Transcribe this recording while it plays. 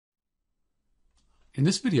In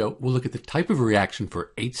this video, we'll look at the type of reaction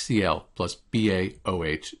for HCl plus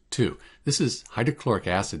BaOH2. This is hydrochloric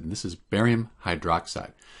acid, and this is barium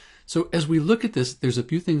hydroxide. So as we look at this, there's a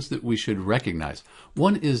few things that we should recognize.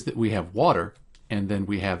 One is that we have water, and then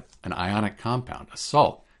we have an ionic compound, a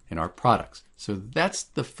salt, in our products. So that's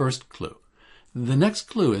the first clue. The next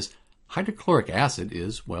clue is hydrochloric acid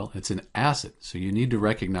is, well, it's an acid. So you need to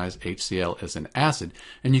recognize HCl as an acid,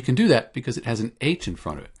 and you can do that because it has an H in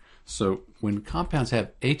front of it. So when compounds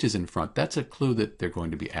have H's in front, that's a clue that they're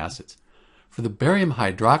going to be acids. For the barium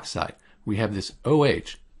hydroxide, we have this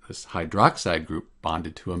OH, this hydroxide group,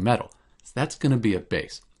 bonded to a metal. So that's going to be a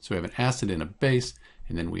base. So we have an acid and a base,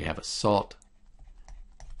 and then we have a salt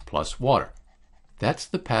plus water. That's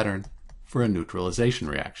the pattern for a neutralization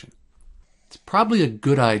reaction. It's probably a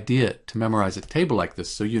good idea to memorize a table like this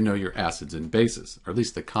so you know your acids and bases, or at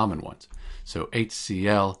least the common ones. So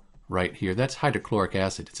HCl right here, that's hydrochloric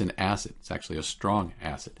acid. It's an acid. It's actually a strong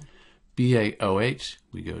acid. BaOH,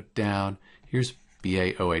 we go down. Here's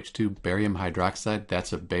BaOH2, barium hydroxide.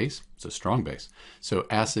 That's a base. It's a strong base. So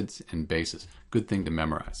acids and bases. Good thing to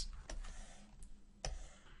memorize.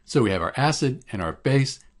 So we have our acid and our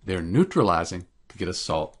base. They're neutralizing to get a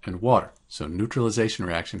salt and water. So neutralization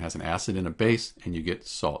reaction has an acid and a base, and you get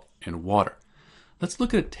salt and water. Let's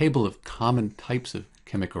look at a table of common types of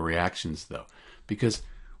chemical reactions, though, because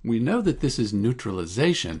we know that this is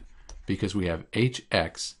neutralization because we have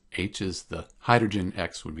HX, H is the hydrogen,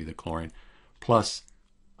 X would be the chlorine, plus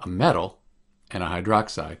a metal and a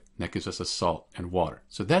hydroxide, and that gives us a salt and water.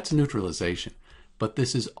 So that's neutralization. But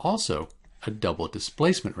this is also a double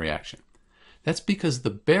displacement reaction. That's because the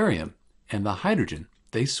barium and the hydrogen,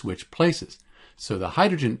 they switch places. So the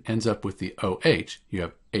hydrogen ends up with the OH, you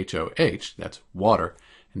have HOH, that's water,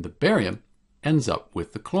 and the barium ends up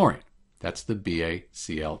with the chlorine. That's the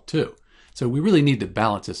BaCl2. So we really need to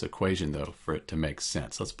balance this equation, though, for it to make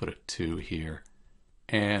sense. Let's put a 2 here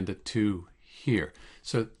and a 2 here.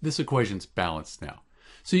 So this equation's balanced now.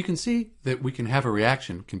 So you can see that we can have a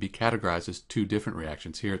reaction can be categorized as two different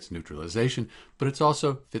reactions. Here it's neutralization, but it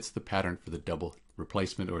also fits the pattern for the double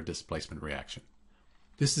replacement or displacement reaction.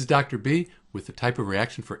 This is Dr. B with the type of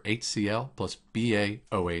reaction for HCl plus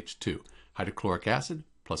BaOH2, hydrochloric acid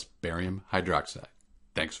plus barium hydroxide.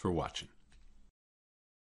 Thanks for watching.